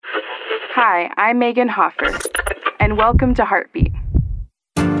Hi, I'm Megan Hoffer, and welcome to Heartbeat.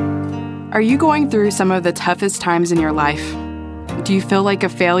 Are you going through some of the toughest times in your life? Do you feel like a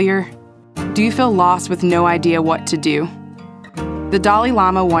failure? Do you feel lost with no idea what to do? The Dalai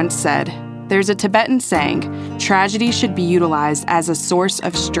Lama once said, "There's a Tibetan saying, tragedy should be utilized as a source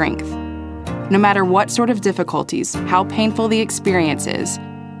of strength." No matter what sort of difficulties, how painful the experience is,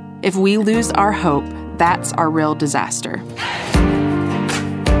 if we lose our hope, that's our real disaster.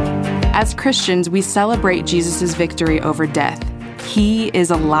 As Christians, we celebrate Jesus' victory over death. He is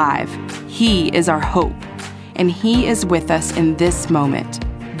alive. He is our hope. And He is with us in this moment.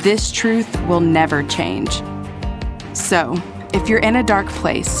 This truth will never change. So, if you're in a dark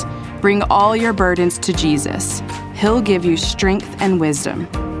place, bring all your burdens to Jesus. He'll give you strength and wisdom.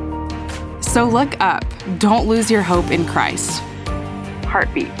 So look up. Don't lose your hope in Christ.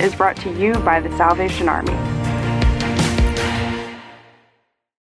 Heartbeat is brought to you by the Salvation Army.